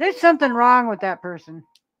 There's something wrong with that person.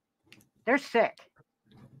 They're sick.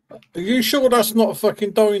 Are you sure that's not a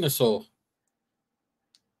fucking dinosaur?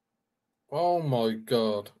 Oh my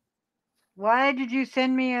God. Why did you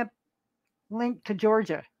send me a link to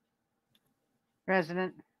Georgia?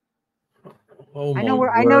 Resident. Oh my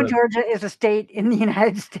I know Georgia is a state in the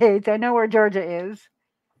United States. I know where Georgia is.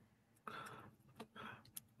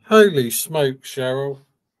 Holy smoke, Cheryl.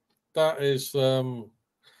 That is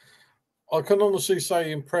I can honestly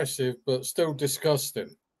say impressive, but still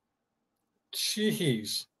disgusting.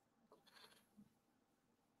 Jeez.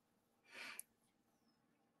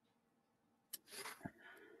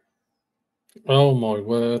 Oh my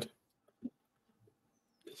word.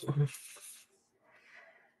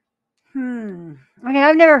 Okay,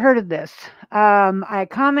 I've never heard of this. I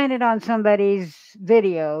commented on somebody's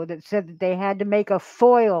video that said that they had to make a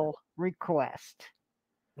FOIL request.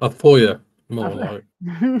 A FOIA, more like.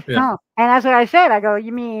 Yeah. No. And that's what I said. I go,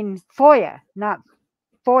 you mean FOIA, not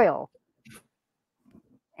FOIL.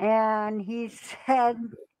 And he said,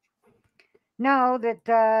 no,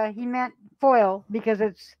 that he meant FOIL because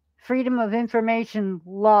it's Freedom of Information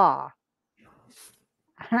Law.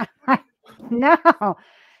 No.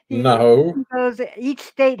 No. Because each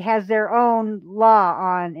state has their own law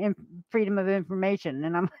on freedom of information.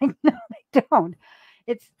 And I'm like, no, they don't.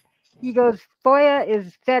 He goes, FOIA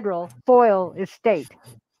is federal, FOIL is state.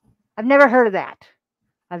 I've never heard of that.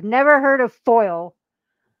 I've never heard of FOIL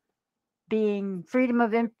being freedom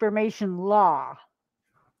of information law.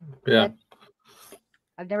 Yeah.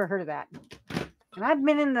 I've never heard of that. And I've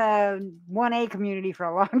been in the 1A community for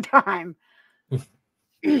a long time.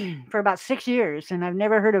 For about 6 years, and I've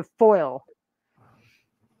never heard of FOIL.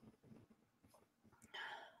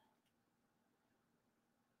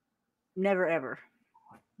 Never ever.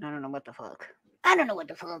 I don't know what the fuck. I don't know what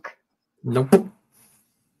the fuck. Nope.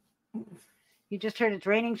 You just heard it's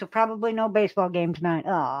raining, so probably no baseball game tonight.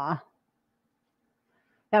 Aw.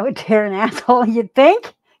 That would tear an asshole, you'd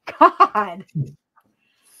think? God.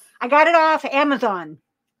 I got it off Amazon.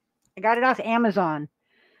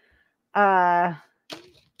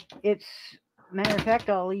 It's, matter of fact,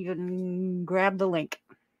 I'll even grab the link.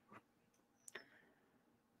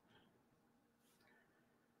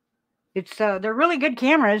 It's they're really good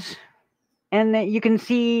cameras, and that you can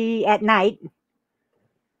see at night.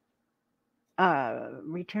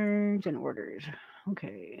 Returns and orders.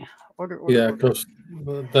 Okay, order. Yeah, because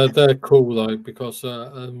they're cool though. Because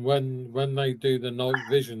when they do the night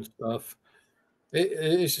vision stuff, it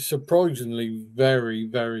is surprisingly very,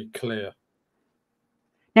 very clear.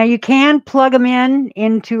 Now you can plug them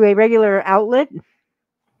into a regular outlet,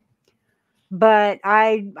 but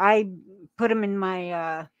I put them in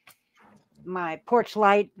my my porch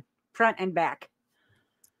light front and back.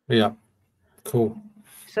 Yeah, cool.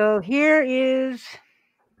 So here is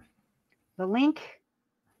the link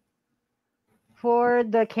for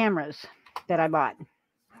the cameras that I bought.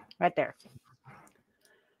 Right there.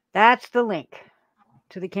 That's the link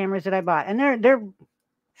to the cameras that I bought, and they're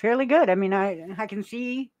fairly good. I mean, I can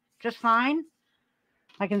see just fine.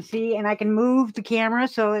 I can see, and I can move the camera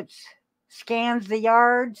so it scans the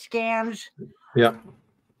yard, scans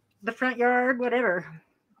the front yard, whatever.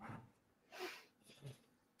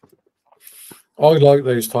 I like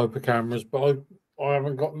those type of cameras, but I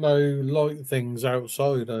haven't got no light things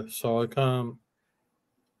outside, so I can't.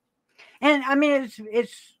 And I mean,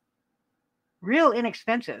 it's real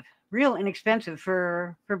inexpensive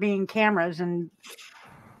for being cameras, and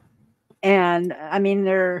I mean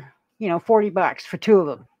they're $40 for two of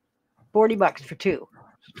them, $40 for two,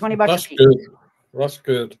 $20 That's a piece. good. That's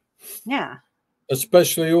good. Yeah.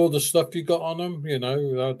 Especially all the stuff you got on them,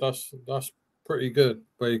 that's pretty good,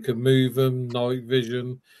 where you can move them, night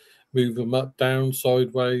vision, move them up, down,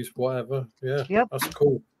 sideways, whatever. Yeah, Yep. that's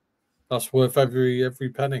cool. That's worth every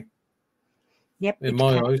penny. Yep. In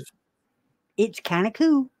my eyes. It's kind of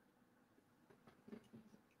cool.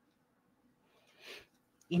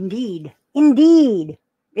 Indeed. Indeed.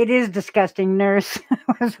 It is disgusting, nurse.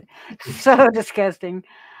 So disgusting.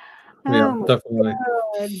 Yeah, definitely.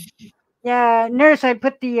 God. Yeah, nurse, I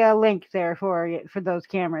put the link there for those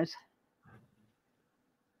cameras.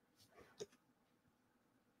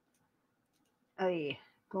 Oh, yeah.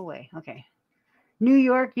 Go away. Okay. New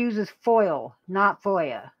York uses FOIL, not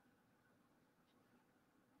FOIA.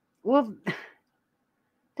 Well,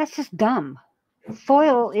 that's just dumb.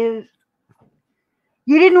 FOIL is...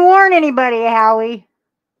 You didn't warn anybody, Howie.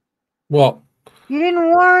 What? You didn't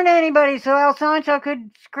warn anybody so El Sancho could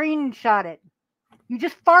screenshot it. You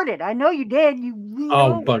just farted. I know you did.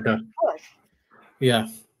 Oh, bugger. Push. Yeah.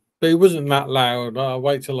 But it wasn't that loud. I'll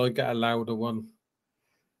wait till I get a louder one.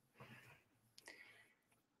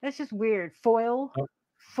 That's just weird. FOIL. Oh.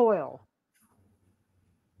 FOIL.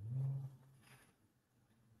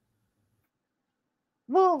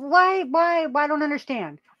 Well, why? I don't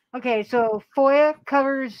understand. Okay, so FOIA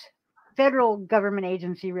covers federal government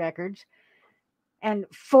agency records, and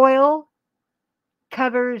FOIL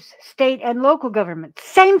covers state and local government.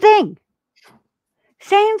 Same thing.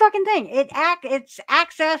 Same fucking thing. It's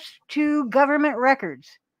access to government records.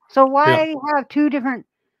 So why have two different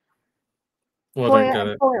FOIA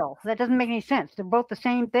and FOIL? That doesn't make any sense. They're both the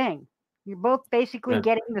same thing. You're both basically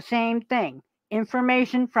getting the same thing.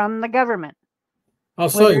 Information from the government. I'll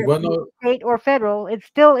say when state or federal, it's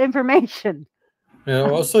still information. Yeah,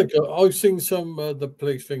 I'll say I've seen some the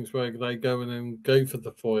police things where they go in and go for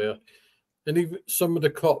the FOIA, and even some of the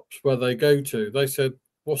cops where they go to, they said,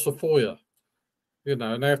 "What's a FOIA?" You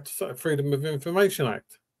know, and they have to Freedom of Information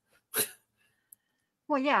Act.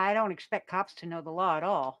 Well, yeah, I don't expect cops to know the law at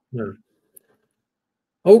all. No.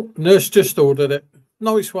 Oh, nurse just ordered it.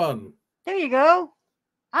 Nice one. There you go.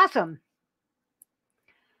 Awesome.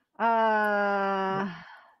 I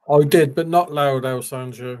did, but not loud, El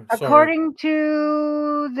Sancho. According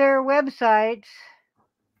to their website,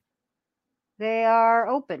 they are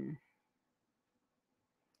open.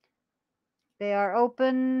 They are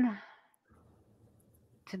open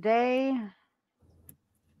today.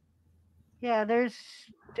 Yeah,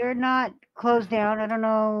 they're not closed down. I don't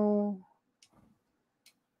know.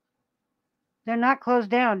 They're not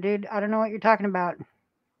closed down, dude. I don't know what you're talking about.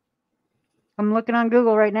 I'm looking on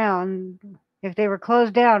Google right now, and if they were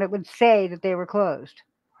closed down, it would say that they were closed.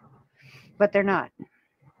 But they're not.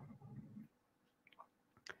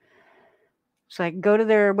 So I can go to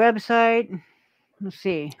their website. Let's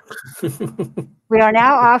see. We are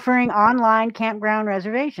now offering online campground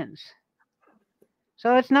reservations.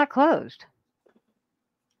 So it's not closed.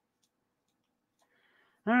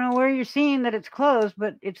 I don't know where you're seeing that it's closed,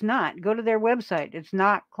 but it's not. Go to their website. It's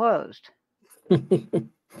not closed.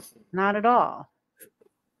 Not at all.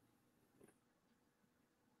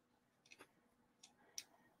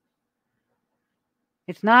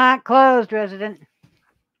 It's not closed, resident.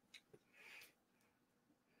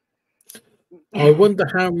 I wonder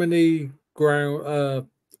how many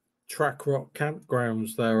track rock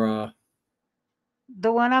campgrounds there are.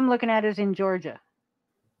 The one I'm looking at is in Georgia.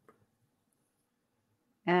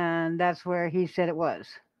 And that's where he said it was.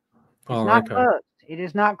 It's not closed. It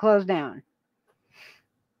is not closed down.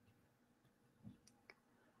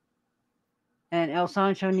 And El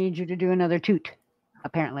Sancho needs you to do another toot,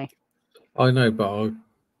 apparently. I know, but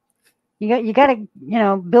you got to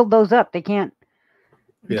build those up. They can't.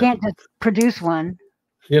 You can't just produce one.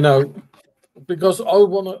 Because I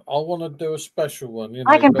wanna do a special one.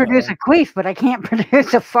 I can produce a queef, but I can't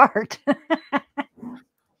produce a fart.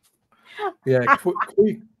 Yeah,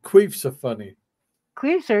 queefs are funny.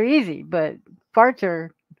 Queefs are easy, but farts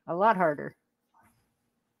are a lot harder.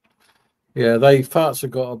 Yeah, farts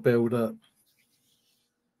have got to build up.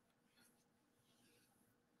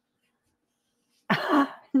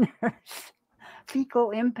 Nurse.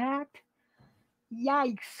 Fecal impact?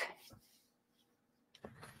 Yikes.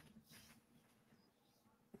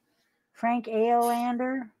 Frank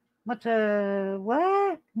Ailander? What?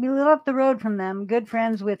 We live up the road from them. Good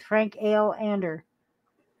friends with Frank Ailander.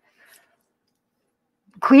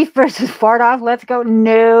 Queef versus fart off. Let's go.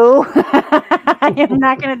 No. I am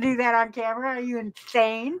not going to do that on camera. Are you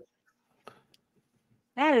insane?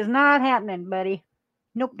 That is not happening, buddy.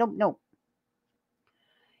 Nope.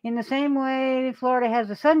 In the same way Florida has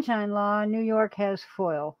the Sunshine Law, New York has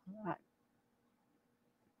FOIL. I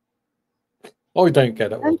don't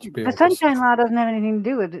get it. The Sunshine Law doesn't have anything to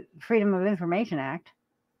do with the Freedom of Information Act.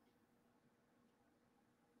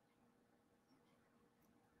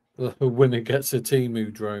 the winner gets a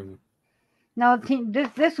Temu drone. No,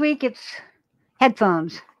 this week it's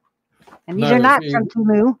headphones, and these are not from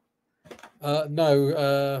Temu.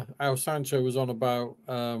 No, Al Sancho was on about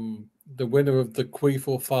the winner of the Queef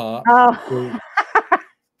or Fart. Oh.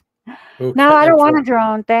 No, I don't want a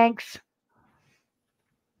drone, thanks.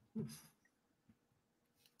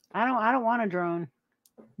 I don't want a drone.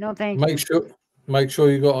 No, thank you. Make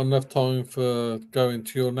sure you got enough time for going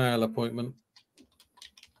to your nail appointment.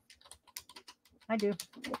 I do.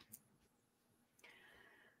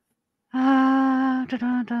 Oh,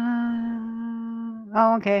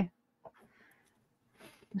 okay.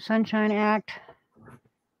 The Sunshine Act.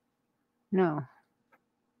 No.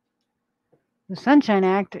 The Sunshine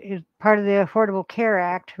Act is part of the Affordable Care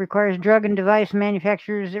Act, requires drug and device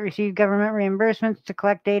manufacturers that receive government reimbursements to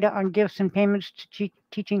collect data on gifts and payments to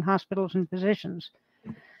teaching hospitals and physicians.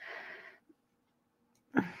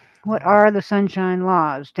 What are the Sunshine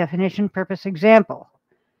Laws? Definition, purpose, example.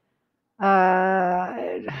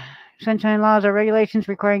 Sunshine Laws are regulations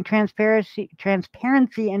requiring transparency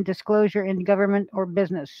and disclosure in government or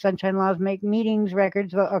business. Sunshine Laws make meetings,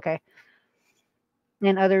 records, okay,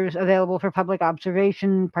 and others available for public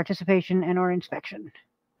observation, participation, and or inspection.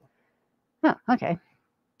 Oh, okay.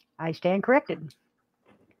 I stand corrected.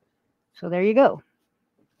 So there you go.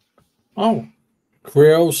 Oh,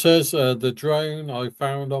 Creole says the drone I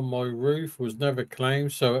found on my roof was never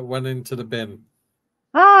claimed, so it went into the bin.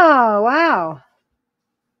 Oh, wow.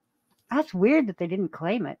 That's weird that they didn't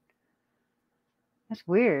claim it. That's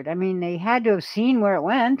weird. I mean, they had to have seen where it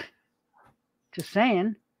went. Just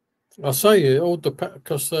saying. I say it all depends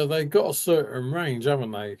because they got a certain range,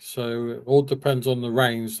 haven't they? So it all depends on the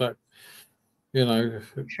range that, you know.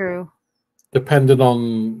 True. Depending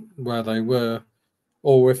on where they were,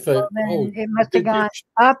 or if they. Well, it must have gone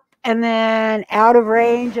up and then out of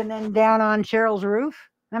range and then down on Cheryl's roof.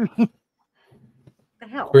 I mean, what the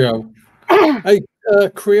hell? Creole. Hey,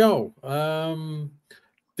 Creole.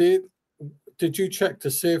 Did you check to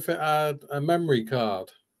see if it had a memory card?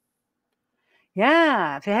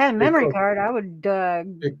 Yeah, if it had a memory card, I would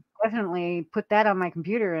definitely put that on my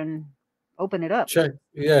computer and open it up. Check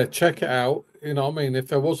it out. You know what I mean? If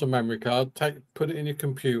there was a memory card, put it in your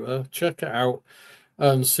computer, check it out,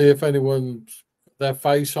 and see if anyone's their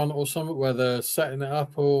face on it or something, where they're setting it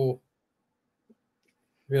up, or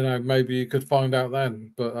maybe you could find out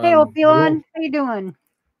then. But hey, Opilon, how you doing?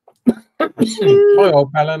 Hi,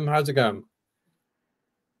 old Helen. How's it going?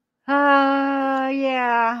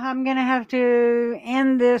 Yeah, I'm gonna have to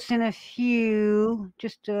end this in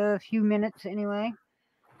just a few minutes anyway.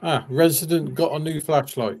 Resident got a new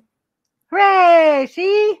flashlight. Hooray!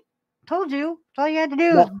 See? Told you. All you had to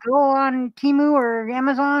do is go on Temu or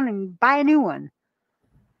Amazon and buy a new one.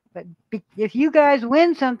 But if you guys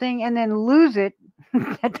win something and then lose it,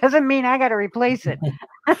 that doesn't mean I got to replace it.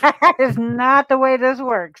 That is not the way this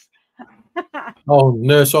works. Oh,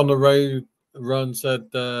 Nurse on the Road Run said,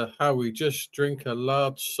 Howie, just drink a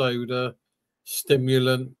large soda,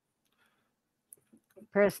 stimulant.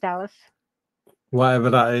 Peristalsis. Whatever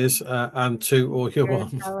that is, and 2 or your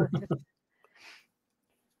one.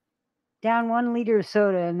 Down 1 liter of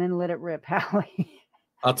soda and then let it rip, Howie.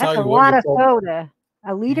 I'll tell you what. That's a lot of soda.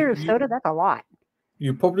 A liter of soda, that's a lot.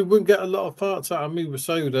 You probably wouldn't get a lot of farts out of me with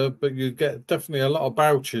soda, but you'd get definitely a lot of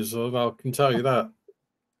bouches, and I can tell you that.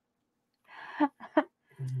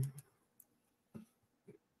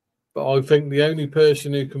 But I think the only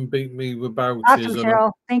person who can beat me with bouches... Awesome,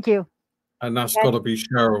 Cheryl. Thank you. And that's got to be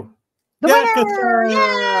Cheryl. The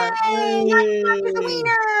winner! Yay! Yak-Attack the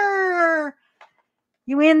winner!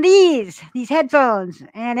 You win these headphones.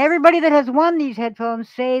 And everybody that has won these headphones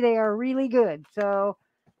say they are really good. So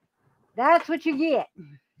that's what you get.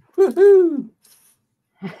 Woohoo!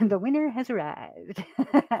 The winner has arrived.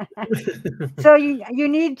 So you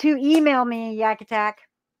need to email me, Yak-Attack,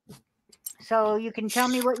 so you can tell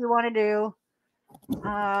me what you want to do.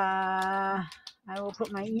 I will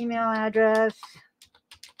put my email address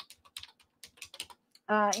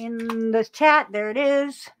in this chat. There it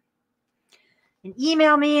is. And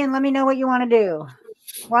email me and let me know what you want to do.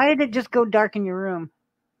 Why did it just go dark in your room?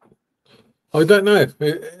 I don't know.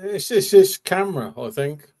 It's this camera, I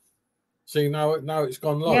think. See, now it's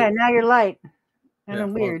gone light. Yeah, now you're light.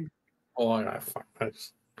 And weird. Fuck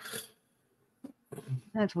this.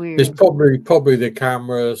 That's weird. It's probably the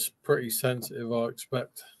camera's pretty sensitive, I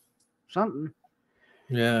expect. Something.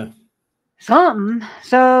 Yeah. Something.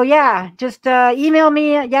 So yeah, just email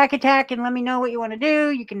me at Yak-Attack and let me know what you want to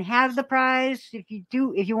do. You can have the prize. If you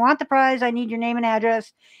want the prize, I need your name and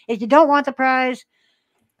address. If you don't want the prize,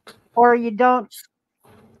 or you don't,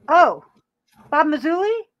 Bob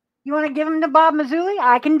Mazzulli, You want to give them to Bob Mazzulli?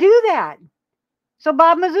 I can do that. So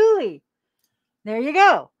Bob Mazzulli, there you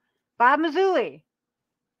go. Bob Mazzulli,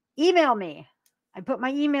 email me. I put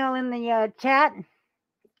my email in the chat.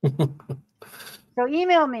 So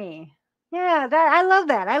email me. Yeah, I love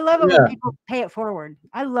that. I love it when people pay it forward.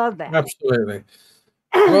 I love that. Absolutely.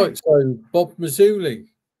 Right, so Bob Mazzulli,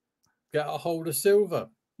 get a hold of Silver.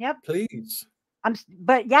 Yep. Please.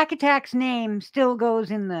 But Yak-Attack's name still goes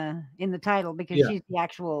in the title because she's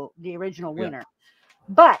the original winner.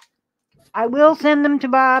 But I will send them to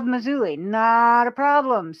Bob Mazzulli. Not a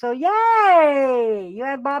problem. So yay! You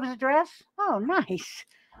have Bob's address? Oh, nice.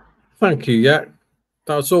 Thank you, Yak.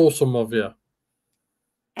 That's awesome of you.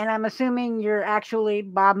 And I'm assuming you're actually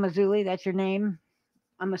Bob Mazzulli. That's your name.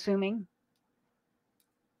 I'm assuming.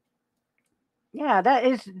 Yeah, that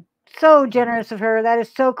is so generous of her. That is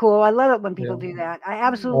so cool. I love it when people do that. I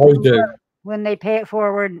absolutely love it when they pay it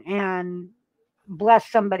forward and bless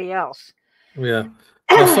somebody else. Yeah.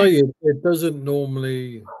 I say it doesn't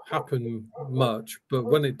normally happen much, but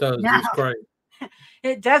when it does, it's great.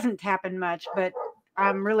 It doesn't happen much, but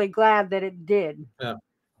I'm really glad that it did. Yeah.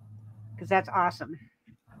 Because that's awesome.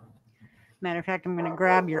 Matter of fact, I'm going to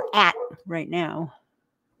grab your @ right now.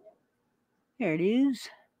 There it is.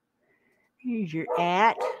 Here's your @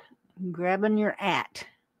 I'm grabbing your @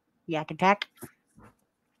 Yak-Attack.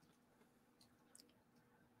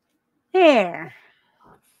 There.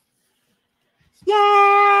 Yay!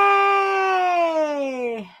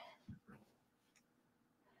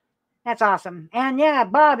 That's awesome. And yeah,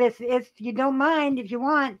 Bob, if you don't mind, if you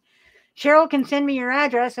want, Cheryl can send me your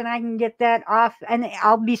address and I can get that off. And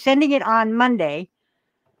I'll be sending it on Monday.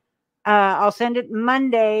 I'll send it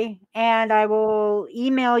Monday and I will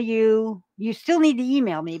email you. You still need to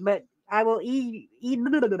email me, but I will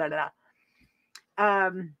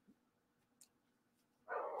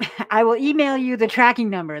I will email you the tracking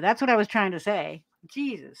number. That's what I was trying to say.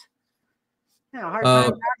 Jesus. Hard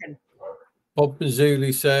time talking. Bob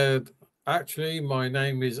Mazzulli said, actually, my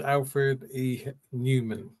name is Alfred E.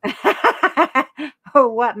 Newman. Oh,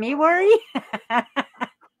 what, me worry?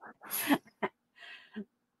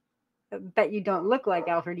 Bet you don't look like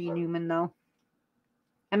Alfred E. Newman, though.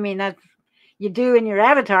 I mean, that's you do in your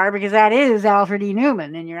avatar because that is Alfred E.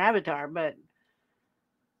 Newman in your avatar, but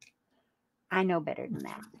I know better than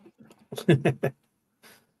that.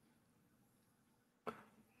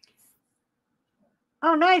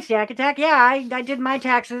 Oh, nice, Yak-Attack. Yeah, I did my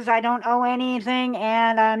taxes. I don't owe anything,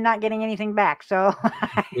 and I'm not getting anything back. So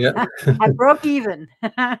I broke even.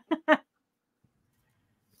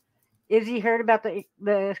 Izzy heard about the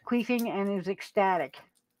queefing and is ecstatic.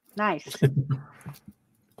 Nice.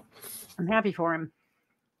 I'm happy for him.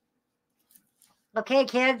 Okay,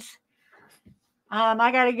 kids.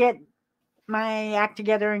 I got to get my act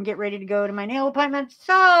together and get ready to go to my nail appointment.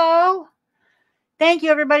 So thank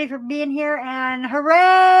you, everybody, for being here, and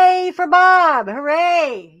hooray for Bob!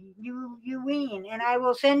 Hooray! You win, and I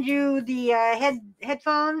will send you the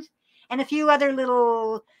headphones and a few other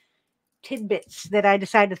little tidbits that I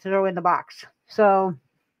decided to throw in the box. So,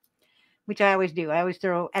 which I always do. I always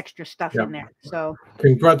throw extra stuff in there. So,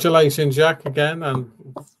 congratulations, Jack, again, and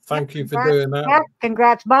thank you for doing that. Jack.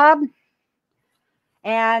 Congrats, Bob.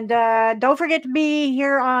 And don't forget to be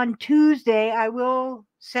here on Tuesday. I will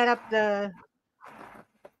set up the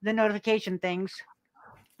notification things.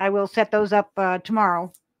 I will set those up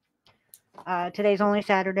tomorrow. Today's only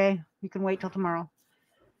Saturday. You can wait till tomorrow.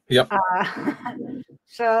 Yep.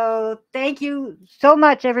 So thank you so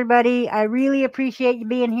much, everybody. I really appreciate you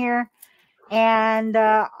being here. And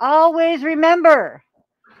always remember,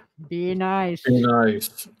 be nice. Be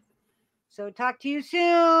nice. So talk to you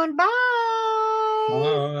soon. Bye.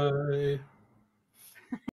 Bye.